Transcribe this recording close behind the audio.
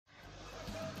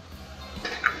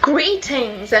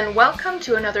Greetings and welcome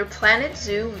to another Planet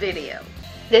Zoo video.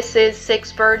 This is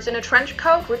 6 Birds in a Trench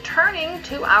Coat returning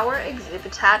to our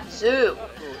Exhibitat Zoo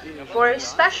for a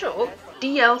special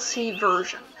DLC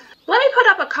version. Let me put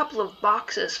up a couple of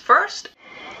boxes first.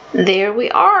 There we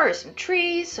are, some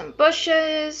trees, some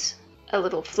bushes, a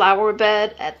little flower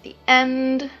bed at the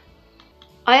end.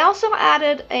 I also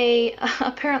added a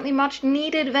apparently much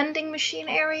needed vending machine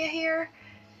area here.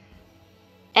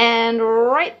 And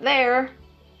right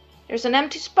there's an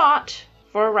empty spot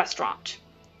for a restaurant.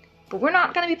 But we're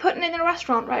not going to be putting in a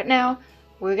restaurant right now.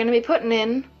 We're going to be putting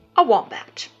in a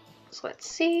wombat. So let's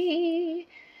see.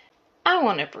 I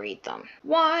want to breed them.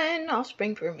 1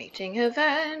 offspring per mating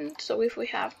event. So if we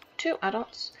have 2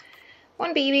 adults,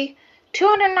 1 baby,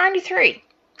 293.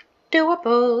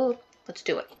 Doable. Let's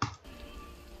do it.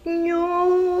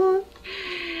 No,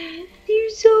 they're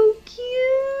so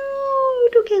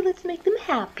cute. Okay, let's make them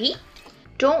happy.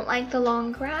 Don't like the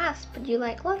long grass, but you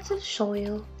like lots of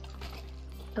soil.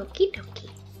 Okie dokie.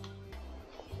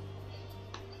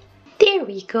 There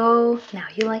we go. Now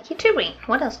you like your terrain.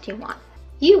 What else do you want?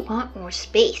 You want more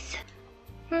space.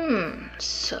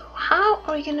 So how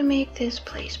are we gonna make this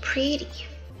place pretty?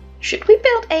 Should we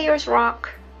build Ayers Rock?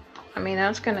 I mean,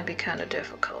 that's gonna be kind of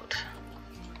difficult.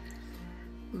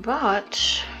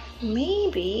 But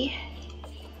maybe,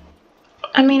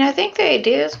 I mean, I think the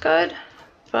idea is good.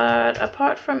 But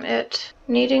apart from it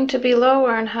needing to be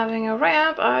lower and having a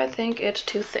ramp, I think it's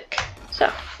too thick. So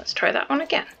let's try that one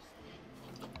again.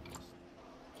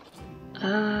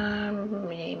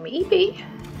 Maybe.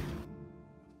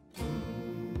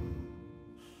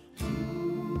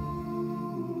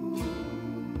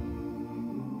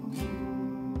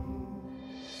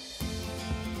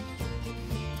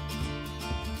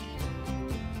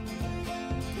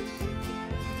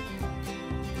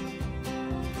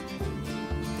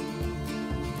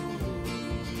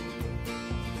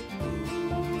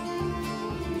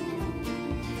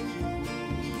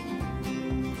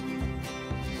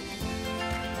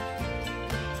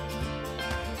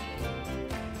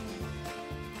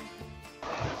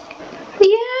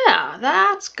 Yeah,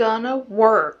 that's gonna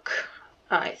work,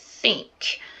 I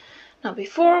think. Now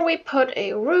before we put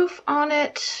a roof on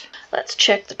it, let's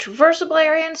check the traversable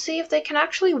area and see if they can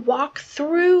actually walk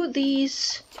through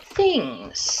these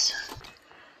things.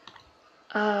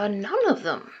 None of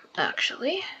them,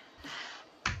 actually.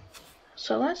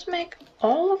 So let's make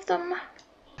all of them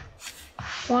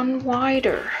 1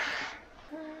 wider.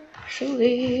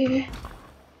 Actually,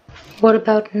 what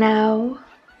about now?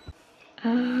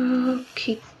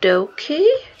 Okie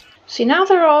dokie. See, now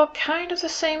they're all kind of the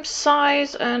same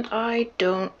size, and I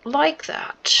don't like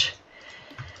that.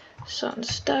 So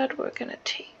instead, we're gonna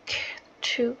take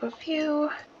 2 of you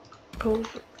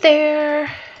over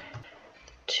there,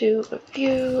 2 of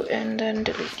you, and then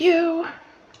delete you.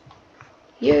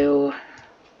 You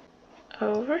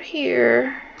over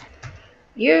here.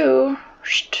 You,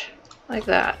 like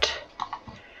that.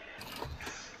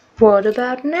 What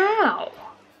about now?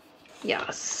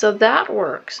 Yes, so that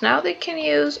works. Now they can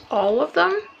use all of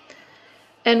them.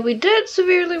 And we did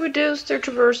severely reduce their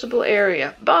traversable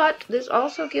area, but this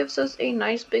also gives us a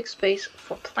nice big space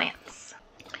for plants.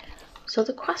 So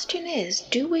the question is,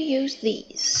 do we use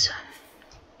these?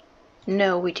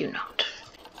 No, we do not.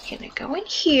 Gonna go in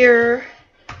here,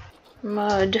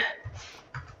 mud,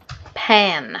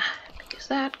 pan, because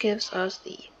that gives us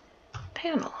the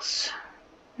panels.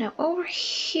 Now over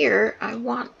here, I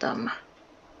want them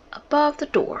above the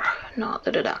door. Not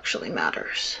that it actually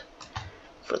matters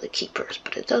for the keepers,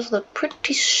 but it does look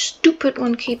pretty stupid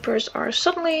when keepers are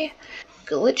suddenly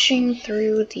glitching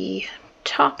through the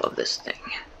top of this thing.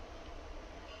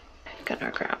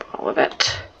 Gonna grab all of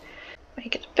it,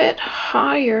 make it a bit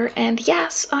higher, and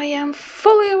yes, I am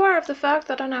fully aware of the fact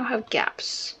that I now have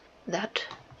gaps. That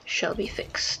shall be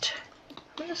fixed.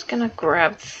 I'm just gonna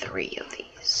grab 3 of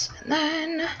these, and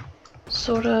then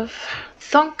sort of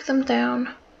thunk them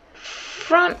down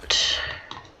front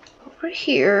over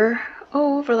here,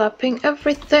 overlapping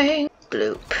everything.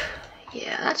 Bloop.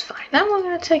 Yeah, that's fine. Then we're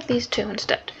gonna take these 2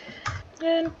 instead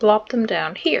and plop them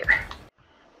down here.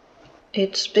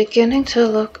 It's beginning to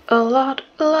look a lot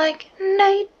like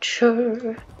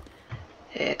nature.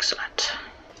 Excellent.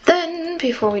 Then,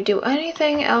 before we do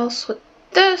anything else with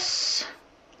this,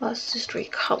 let's just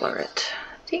recolor it.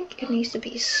 I think it needs to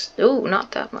be,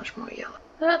 not that much more yellow.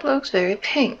 That looks very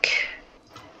pink.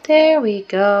 There we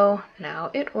go. Now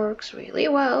it works really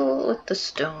well with the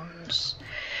stones.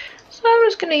 So I'm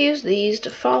just going to use these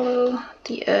to follow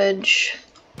the edge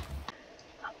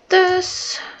of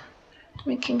this,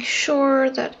 making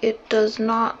sure that it does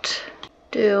not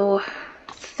do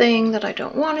thing that I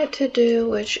don't want it to do,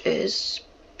 which is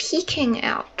peeking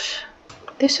out.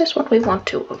 This is what we want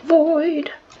to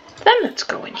avoid. Then let's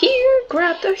go in here,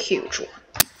 grab the huge one.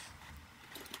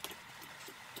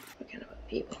 We're gonna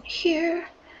put you in here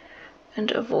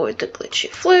and avoid the glitchy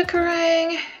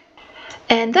flickering.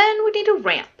 And then we need a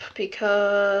ramp,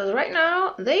 because right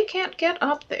now they can't get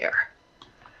up there.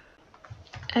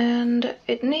 And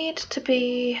it needs to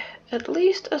be at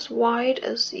least as wide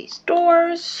as these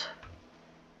doors.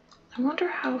 I wonder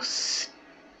how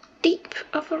steep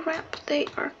of a ramp they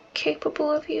are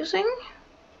capable of using.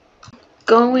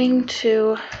 Going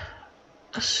to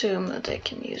assume that they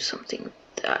can use something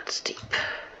that steep.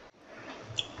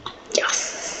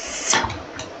 Yes!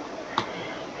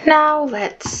 Now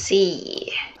let's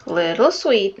see. Little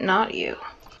sweet, not you.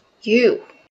 You.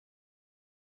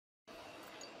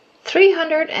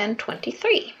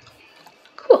 323.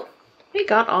 Cool. We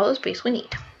got all the space we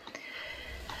need.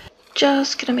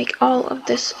 Just gonna make all of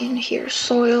this in here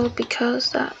soil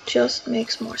because that just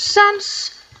makes more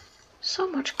sense. So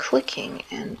much clicking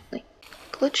and like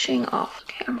glitching off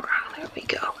camera. There we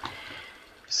go.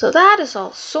 So that is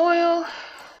all soil.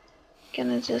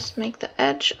 Gonna just make the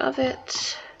edge of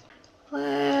it a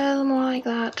little more like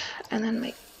that, and then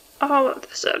make all of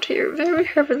this out here very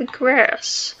heavily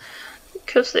grass,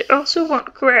 because they also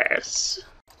want grass.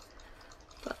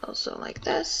 But also like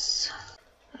this.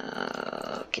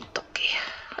 Okie dokie.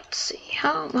 Let's see,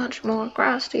 how much more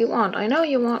grass do you want? I know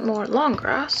you want more long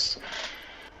grass.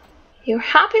 You're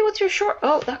happy with your short?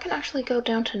 Oh, that can actually go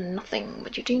down to nothing,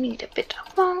 but you do need a bit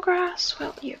of long grass.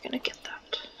 Well, you're gonna get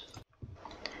that.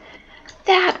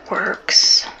 That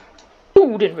works.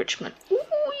 Food enrichment. Ooh,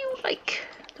 you like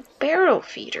the barrel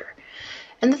feeder.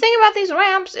 And the thing about these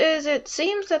ramps is it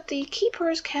seems that the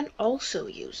keepers can also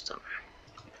use them.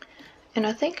 And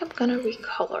I think I'm gonna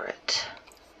recolor it.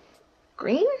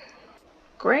 Green?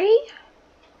 Gray?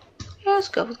 Yeah, let's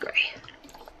go with gray.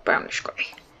 Brownish gray.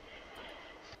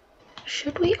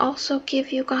 Should we also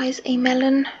give you guys a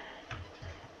melon?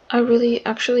 I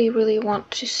actually really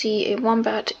want to see a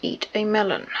wombat eat a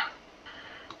melon.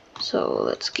 So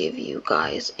let's give you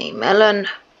guys a melon.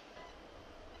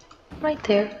 Right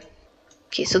there.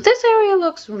 Okay, so this area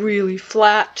looks really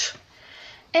flat.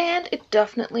 And it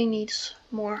definitely needs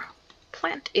more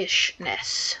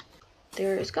plant-ishness.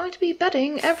 There is going to be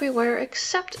bedding everywhere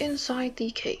except inside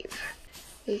the cave.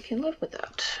 We can live with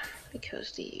that,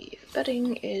 because the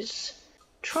bedding is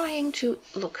trying to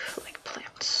look like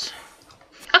plants.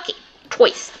 Okay,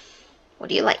 toys. What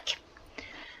do you like?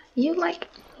 You like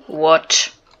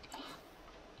what?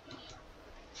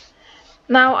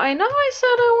 Now, I know I said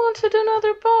I wanted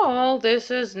another ball.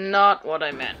 This is not what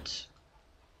I meant.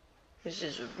 This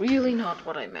is really not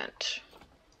what I meant.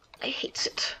 I hate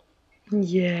it.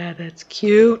 Yeah, that's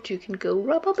cute. You can go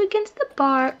rub up against the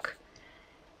bark.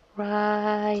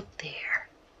 Right there.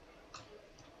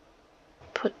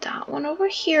 Put that one over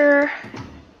here.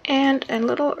 And a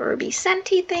little herby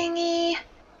scenty thingy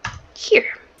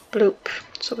here. Bloop.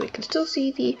 So we can still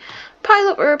see the pile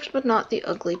of herbs, but not the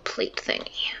ugly plate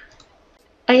thingy.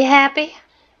 Are you happy?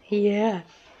 Yeah.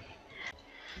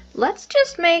 Let's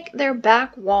just make their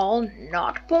back wall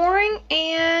not boring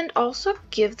and also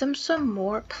give them some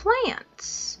more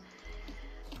plants.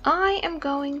 I am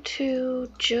going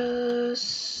to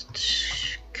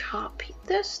just copy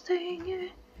this thing.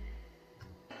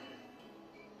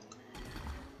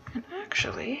 And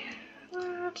actually,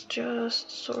 let's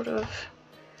just sort of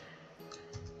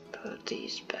put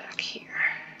these back here.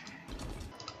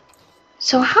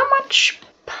 So how much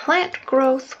plant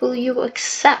growth will you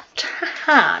accept?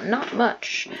 Haha, not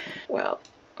much. Well,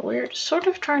 we're sort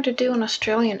of trying to do an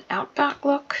Australian outback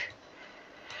look.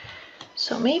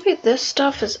 So maybe this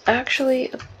stuff is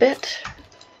actually a bit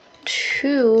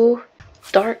too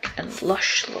dark and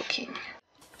lush looking.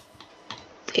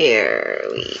 There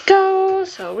we go.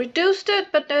 So reduced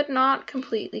it, but did not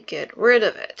completely get rid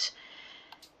of it.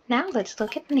 Now let's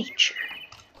look at nature.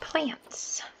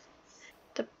 Plants.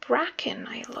 The bracken,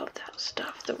 I love that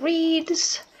stuff. The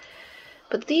reeds.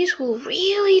 But these will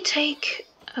really take,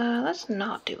 let's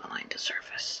not do align to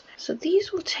surface. So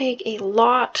these will take a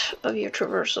lot of your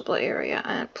traversable area,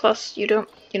 and plus you don't,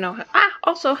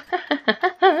 also,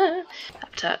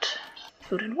 habitat,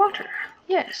 food and water.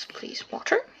 Yes, please,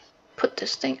 water. Put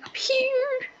this thing up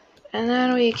here, and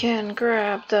then we can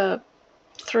grab the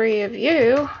 3 of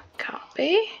you.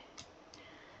 Copy.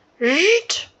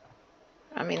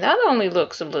 I mean, that only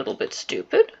looks a little bit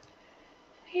stupid.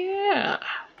 Yeah.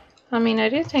 I mean, I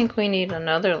do think we need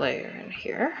another layer in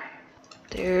here.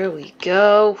 There we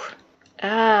go.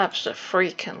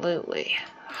 Abso-freaking-lutely.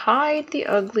 Hide the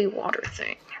ugly water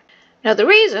thing. Now the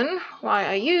reason why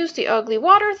I use the ugly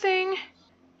water thing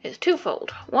is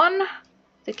twofold. One,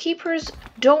 the keepers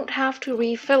don't have to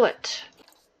refill it.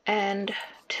 And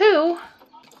two,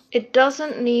 it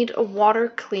doesn't need a water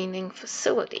cleaning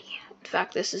facility. In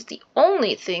fact, this is the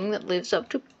only thing that lives up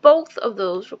to both of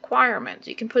those requirements.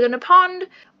 You can put in a pond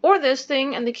or this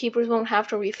thing and the keepers won't have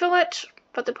to refill it,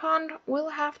 but the pond will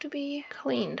have to be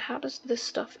cleaned. How does this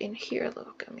stuff in here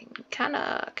look? I mean,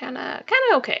 kinda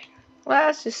okay.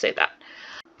 Let's just say that.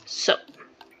 So,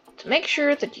 to make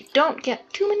sure that you don't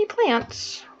get too many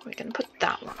plants, we're gonna put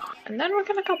that one on. And then we're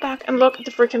gonna go back and look at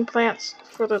the freaking plants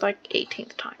for the, like,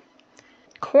 18th time.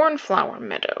 Cornflower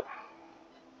meadow.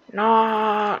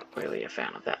 Not really a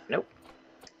fan of that. Nope.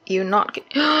 You not get...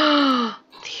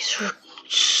 These are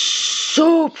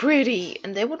so pretty!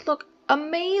 And they would look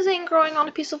amazing growing on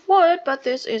a piece of wood, but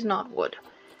this is not wood.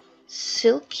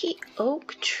 Silky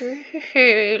oak tree.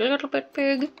 A little bit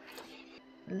big.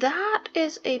 That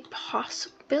is a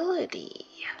possibility.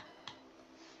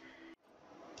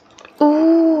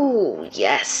 Ooh,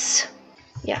 yes.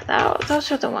 Yeah,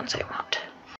 those are the ones I want.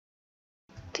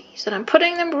 These, and I'm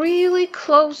putting them really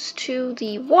close to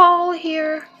the wall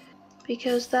here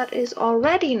because that is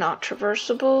already not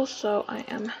traversable, so I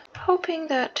am hoping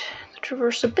that the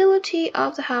traversability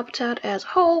of the habitat as a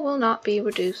whole will not be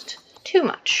reduced too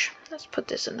much. Let's put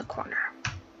this in the corner.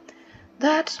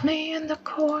 That's me in the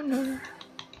corner.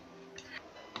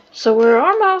 So we're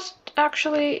almost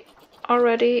actually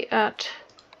already at...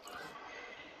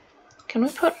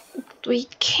 We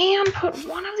can put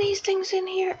one of these things in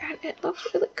here, and it looks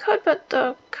really good, but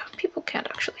the people can't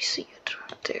actually see it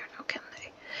right there, now can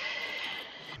they?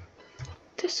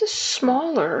 This is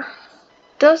smaller.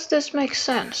 Does this make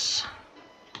sense?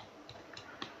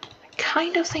 I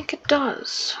kind of think it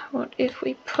does. What if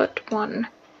we put one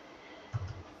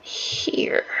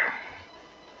here?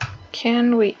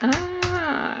 Can we...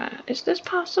 is this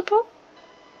possible?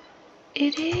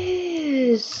 It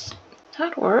is.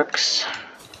 That works.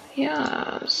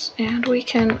 Yes. And we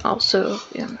can also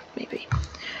maybe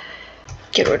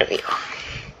get rid of you.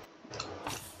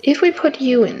 If we put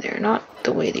you in there, not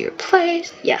the way that you're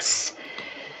placed. Yes.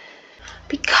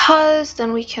 Because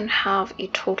then we can have a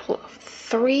total of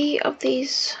 3 of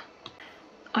these.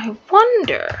 I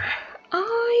wonder.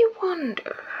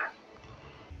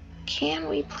 Can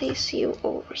we place you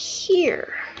over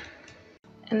here?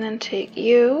 And then take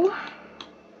you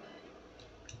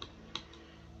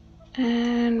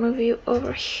and move you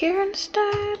over here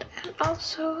instead, and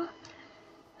also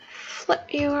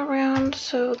flip you around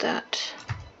so that,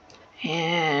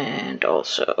 and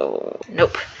also,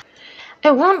 nope.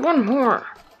 I want one more.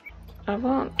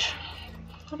 What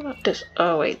about this?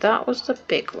 Oh wait, that was the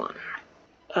big one.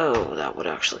 Oh, that would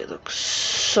actually look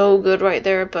so good right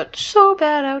there, but so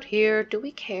bad out here. Do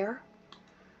we care?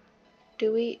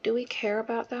 Do we care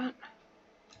about that?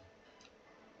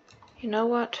 You know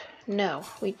what? No,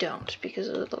 we don't, because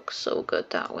it looks so good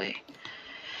that way.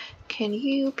 Can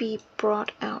you be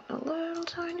brought out a little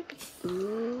tiny bit?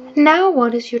 Ooh. Now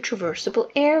what is your traversable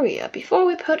area? Before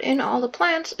we put in all the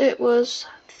plants, it was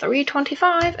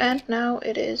 325, and now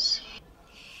it is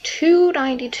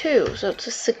 292, so it's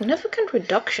a significant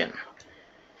reduction.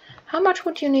 How much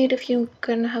would you need if you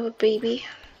couldn't have a baby?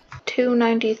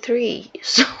 293,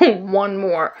 so one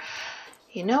more.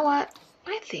 You know what?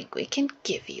 I think we can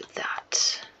give you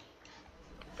that.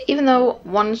 Even though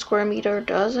 1 square meter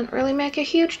doesn't really make a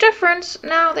huge difference,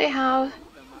 now they have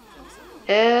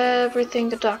everything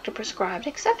the doctor prescribed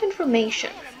except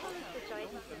information.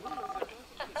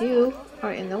 You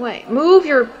are in the way. Move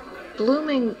your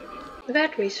blooming...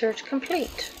 Vet research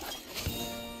complete.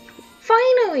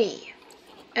 Finally!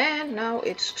 And now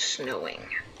it's snowing.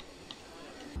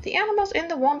 The animals in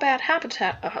the wombat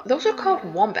habitat, those are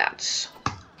called wombats.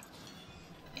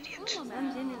 Idiot.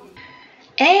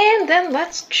 And then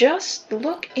let's just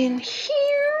look in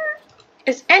here.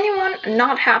 Is anyone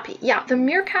not happy? Yeah, the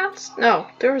meerkats? No,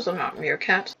 there's not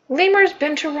meerkats. Lemurs,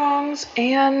 binturongs,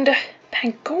 and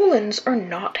pangolins are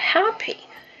not happy.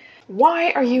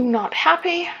 Why are you not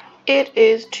happy? It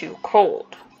is too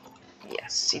cold.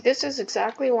 Yes, see, this is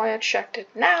exactly why I checked it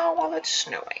now while it's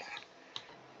snowing.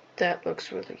 That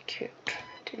looks really cute.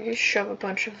 Did you shove a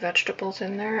bunch of vegetables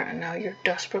in there and now you're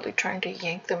desperately trying to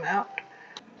yank them out?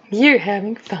 You're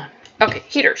having fun. Okay,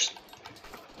 heaters.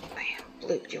 I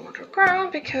glued you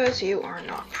underground because you are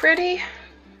not pretty.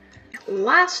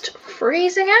 Last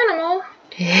freezing animal.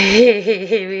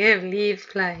 We have leaves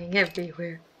flying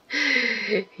everywhere.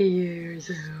 You're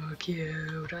so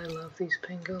cute. I love these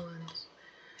pangolins.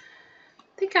 I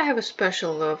think I have a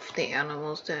special love for the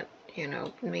animals that, you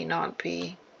know, may not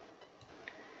be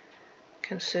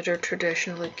considered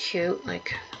traditionally cute,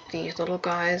 like these little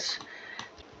guys.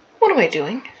 What am I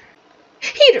doing?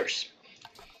 Heaters!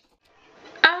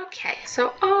 Okay,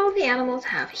 so all the animals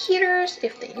have heaters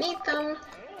if they need them.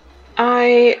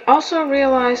 I also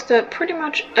realized that pretty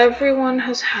much everyone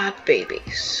has had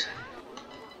babies.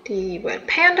 The red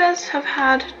pandas have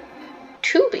had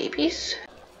 2 babies.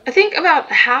 I think about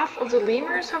half of the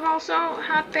lemurs have also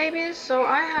had babies, so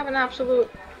I have an absolute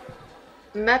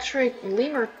metric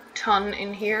lemur ton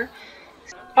in here.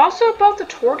 Also, both the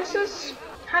tortoises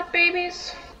had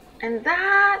babies, and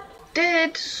that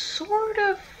did sort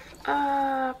of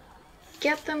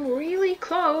get them really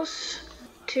close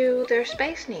to their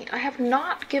space need. I have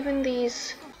not given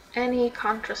these any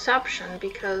contraception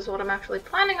because what I'm actually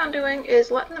planning on doing is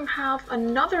letting them have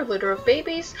another litter of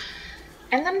babies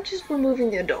and then just removing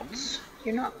the adults.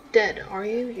 You're not dead, are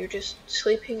you? You're just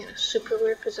sleeping in a super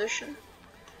weird position.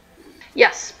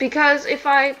 Yes, because if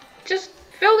I just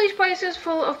fill these places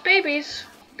full of babies,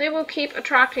 they will keep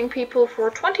attracting people for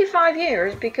 25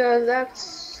 years because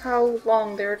that's how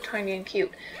long they're tiny and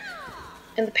cute.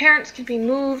 And the parents can be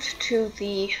moved to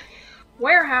the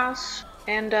warehouse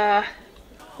and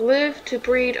live to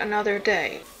breed another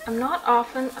day. I'm not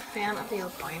often a fan of the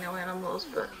albino animals,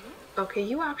 but okay,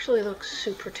 you actually look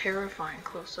super terrifying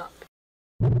close up.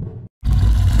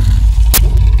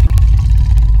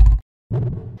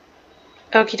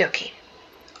 Okie dokie.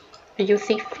 Are you a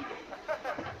thief?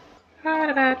 What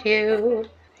about you?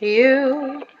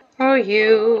 You? Or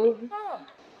you?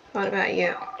 What about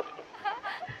you?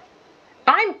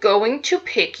 I'm going to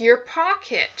pick your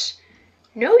pocket.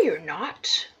 No, you're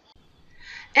not.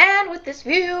 And with this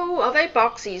view of a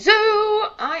boxy zoo,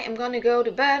 I am going to go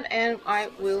to bed and I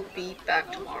will be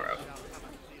back tomorrow.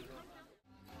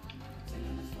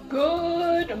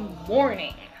 Good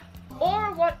morning.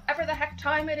 Or whatever the heck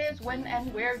time it is when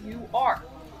and where you are.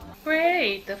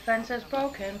 Great, the fence is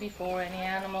broken before any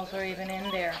animals are even in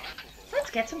there.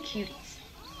 Let's get some cuties.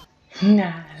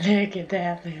 Nah, look at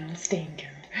that little stinker.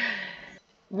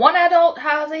 One adult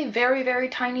has a very, very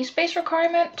tiny space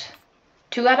requirement.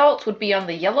 2 adults would be on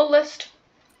the yellow list.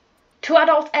 2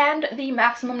 adults and the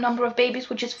maximum number of babies,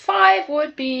 which is 5,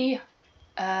 would be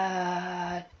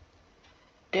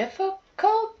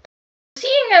difficult.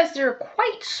 Seeing as they're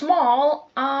quite small,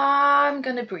 I'm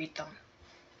gonna breed them.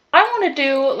 I want to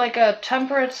do like a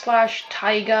temperate /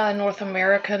 taiga North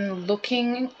American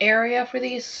looking area for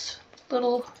these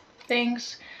little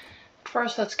things.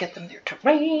 First, let's get them their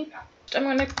terrain. I'm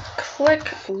gonna click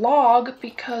log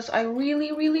because I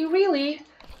really, really, really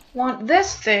want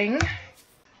this thing,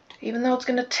 even though it's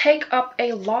gonna take up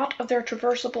a lot of their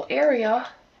traversable area.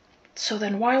 So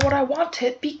then why would I want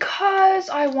it? Because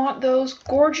I want those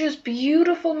gorgeous,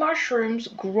 beautiful mushrooms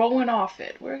growing off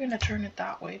it. We're gonna turn it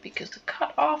that way because the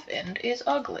cut off end is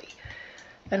ugly.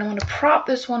 Then I'm gonna prop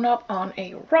this one up on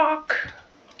a rock,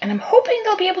 and I'm hoping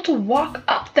they'll be able to walk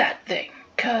up that thing,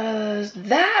 because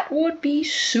that would be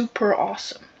super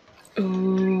awesome.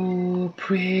 Ooh,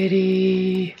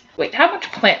 pretty. Wait, how much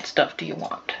plant stuff do you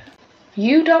want?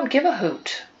 You don't give a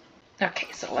hoot.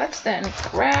 Okay, so let's then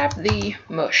grab the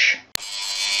mush.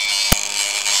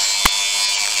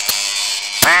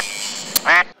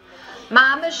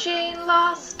 My machine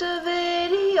lost a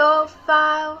video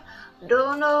file.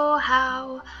 Don't know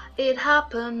how it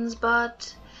happens,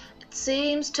 but it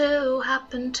seems to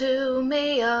happen to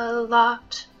me a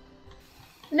lot.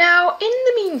 Now, in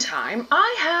the meantime,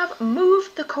 I have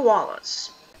moved the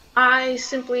koalas. I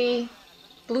simply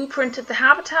blueprinted the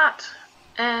habitat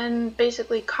and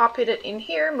basically copied it in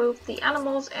here, moved the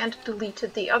animals, and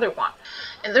deleted the other one.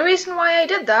 And the reason why I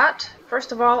did that,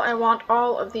 first of all, I want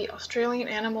all of the Australian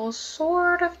animals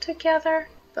sort of together,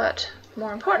 but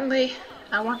more importantly,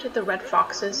 I wanted the red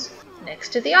foxes next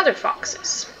to the other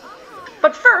foxes.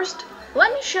 But first,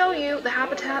 let me show you the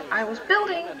habitat I was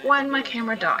building when my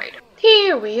camera died.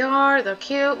 Here we are, the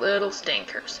cute little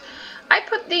stinkers. I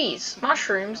put these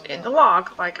mushrooms in the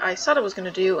log like I said I was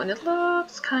going to do, and it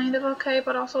looks kind of okay,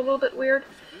 but also a little bit weird.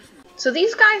 So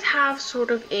these guys have sort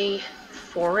of a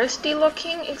foresty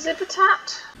looking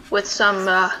exhibitat with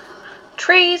some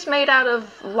trees made out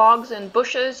of logs and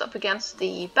bushes up against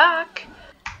the back,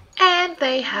 and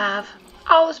they have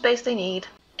all the space they need,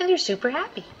 and they're super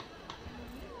happy.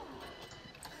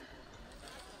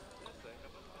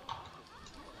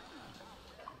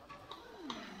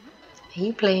 Are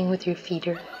you playing with your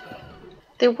feeder?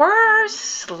 They were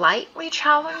slightly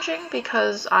challenging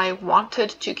because I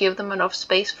wanted to give them enough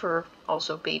space for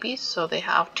also babies, so they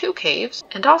have 2 caves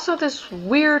and also this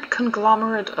weird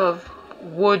conglomerate of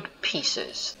wood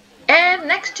pieces. And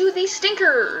next to these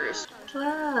stinkers,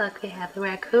 Look, they have the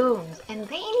raccoons, and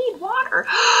they need water.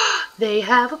 They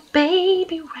have a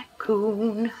baby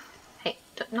raccoon. Hey,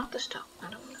 not the stone.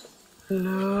 I don't want to.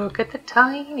 Look at the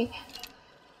tiny.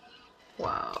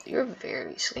 Wow, you're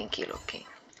very slinky looking.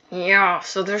 Yeah,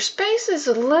 so their space is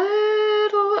a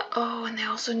little... Oh, and they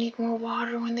also need more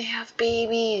water when they have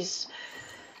babies.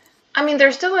 I mean,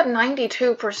 they're still at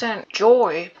 92%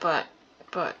 joy, but...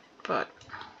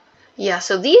 Yeah,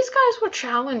 so these guys were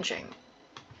challenging.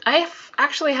 I've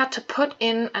actually had to put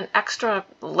in an extra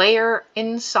layer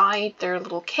inside their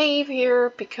little cave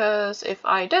here, because if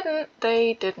I didn't,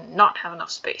 they did not have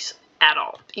enough space at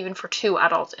all, even for 2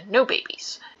 adults and no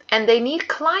babies. And they need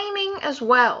climbing as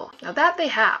well. Now that they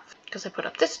have, because I put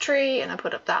up this tree, and I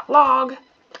put up that log,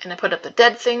 and I put up the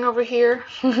dead thing over here.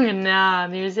 Nah,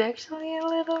 there's actually a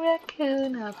little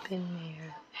raccoon up in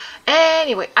there.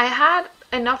 Anyway, I had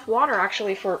enough water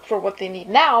actually for what they need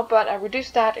now, but I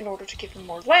reduced that in order to give them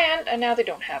more land, and now they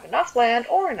don't have enough land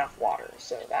or enough water,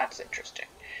 so that's interesting.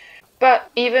 But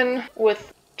even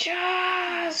with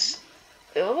just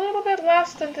a little bit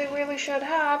less than they really should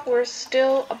have, we're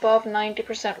still above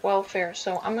 90% welfare,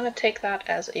 so I'm going to take that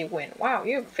as a win. Wow,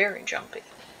 you're very jumpy.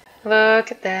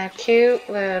 Look at that cute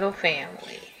little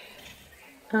family.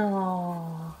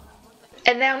 Oh.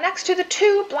 And now next to the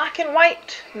 2 black and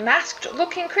white masked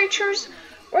looking creatures,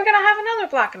 we're going to have another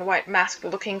black and white masked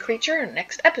looking creature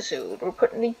next episode. We're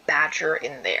putting the badger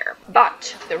in there.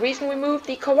 But the reason we moved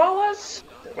the koalas,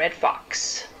 the red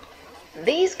fox,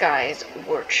 these guys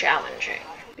were challenging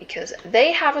because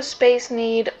they have a space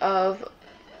need of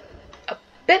a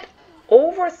bit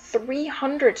over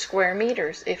 300 square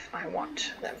meters if I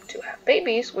want them to have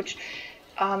babies, which,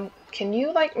 can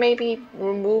you like maybe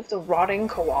remove the rotting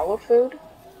koala food?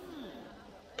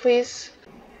 Please?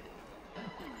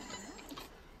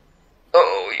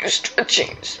 Oh, you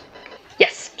stretchings.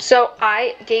 Yes, so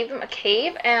I gave them a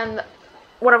cave, and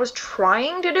what I was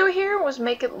trying to do here was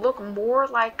make it look more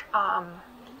like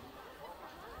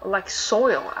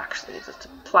soil, actually. It's a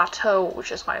plateau,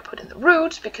 which is why I put in the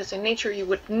roots, because in nature you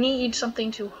would need something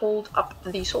to hold up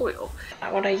the soil.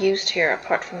 What I used here,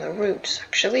 apart from the roots,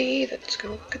 actually, let's go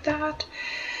look at that,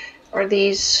 are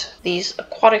these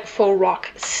aquatic faux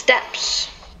rock steps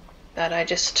that I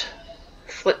just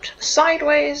flipped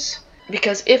sideways,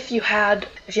 because if you had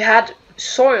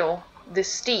soil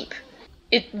this steep,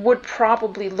 it would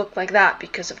probably look like that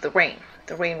because of the rain.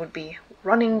 The rain would be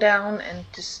running down and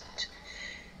just,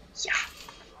 yeah.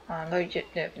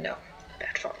 No,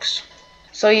 bad fox.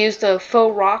 So I used the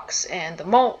faux rocks and the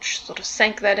mulch, sort of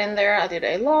sank that in there. I did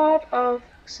a lot of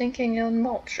sinking in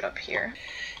mulch up here.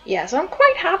 Yeah, so I'm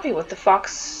quite happy with the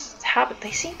fox habit.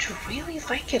 They seem to really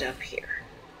like it up here.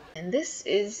 And this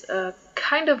is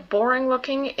kind of boring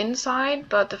looking inside,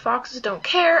 but the foxes don't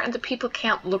care and the people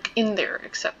can't look in there,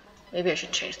 except maybe I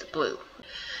should change the blue.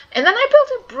 And then I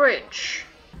built a bridge,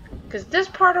 because this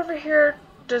part over here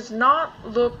does not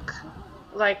look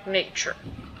like nature.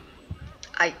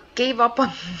 I gave up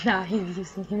on... Nah,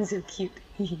 he's so cute.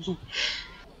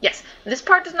 Yes, this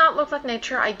part does not look like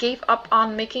nature. I gave up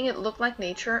on making it look like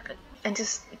nature and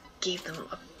just gave them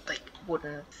a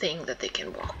wooden thing that they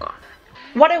can walk on.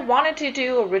 What I wanted to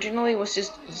do originally was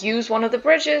just use one of the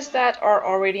bridges that are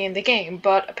already in the game,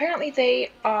 but apparently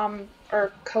they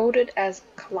are coded as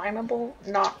climbable,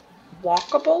 not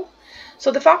walkable.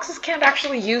 So the foxes can't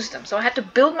actually use them, so I had to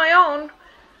build my own.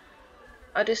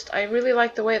 I really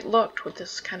liked the way it looked with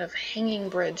this kind of hanging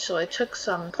bridge, so I took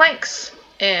some planks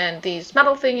and these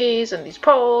metal thingies and these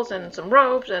poles and some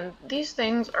ropes, and these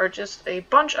things are just a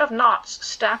bunch of knots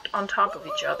stacked on top of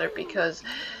each other because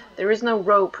there is no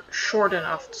rope short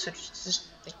enough to just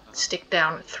stick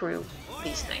down through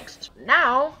these things.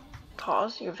 Now,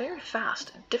 pause, you're very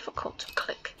fast and difficult to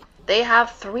click. They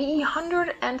have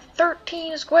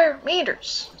 313 square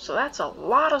meters, so that's a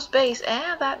lot of space,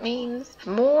 and that means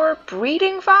more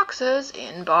breeding foxes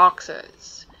in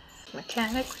boxes.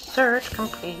 Mechanic research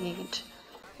complete.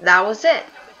 That was it.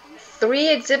 3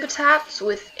 exhibitats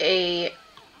with a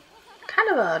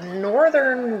kind of a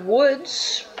northern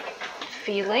woods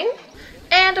feeling.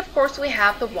 And of course we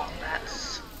have the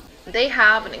wombats. They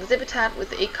have an exhibitat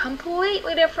with a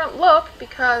completely different look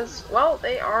because, well,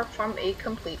 they are from a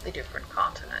completely different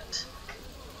continent.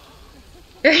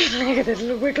 Look at this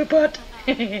little wiggle butt.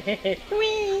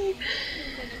 Whee!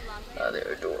 Oh,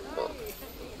 they're adorable.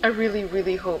 I really,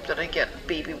 really hope that I get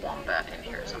baby wombat in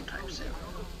here sometime soon.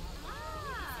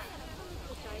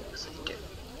 Yes, I do.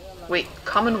 Wait,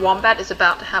 common wombat is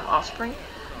about to have offspring?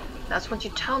 That's what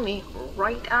you tell me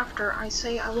right after I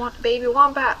say I want baby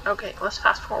wombat. Okay, let's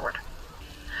fast forward.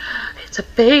 It's a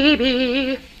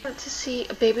baby! I wanted to see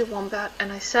a baby wombat,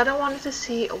 and I said I wanted to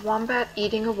see a wombat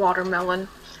eating a watermelon.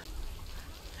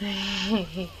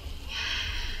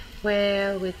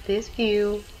 Well, with this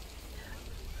view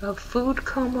of Food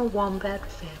Coma Wombat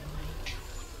family,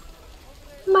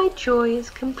 my joy is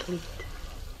complete,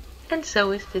 and so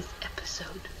is this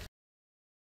episode.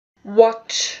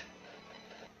 What?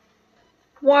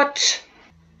 What?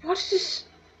 What is...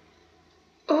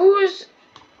 Who is...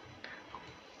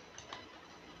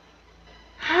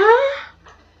 Huh?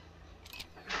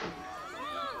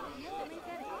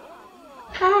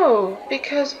 How?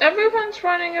 Because everyone's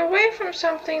running away from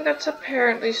something that's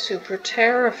apparently super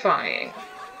terrifying.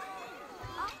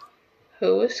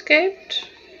 Who escaped?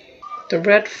 The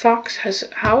red fox has...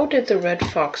 How did the red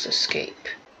fox escape?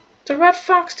 The red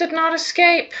fox did not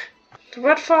escape! The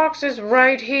red fox is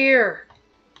right here!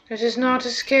 It has not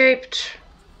escaped!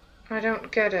 I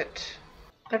don't get it.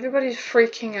 Everybody's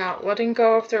freaking out, letting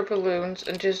go of their balloons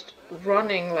and just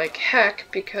running like heck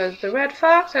because the red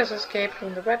fox has escaped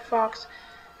when the red fox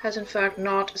has in fact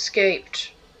not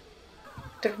escaped.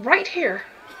 They're right here.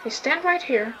 They stand right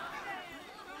here.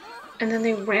 And then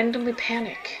they randomly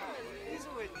panic.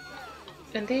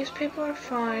 And these people are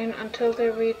fine until they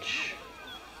reach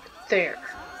there.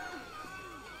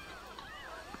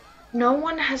 No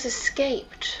one has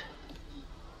escaped.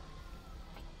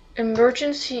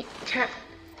 Emergency cap...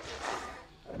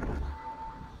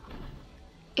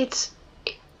 It's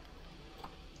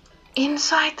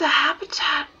inside the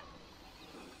habitat.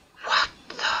 What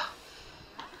the...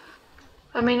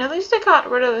 I mean, at least they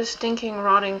got rid of the stinking,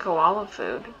 rotting koala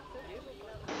food.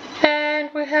 And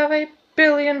we have a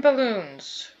billion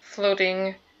balloons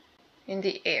floating in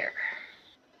the air.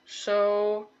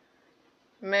 So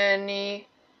many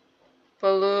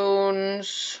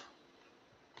balloons.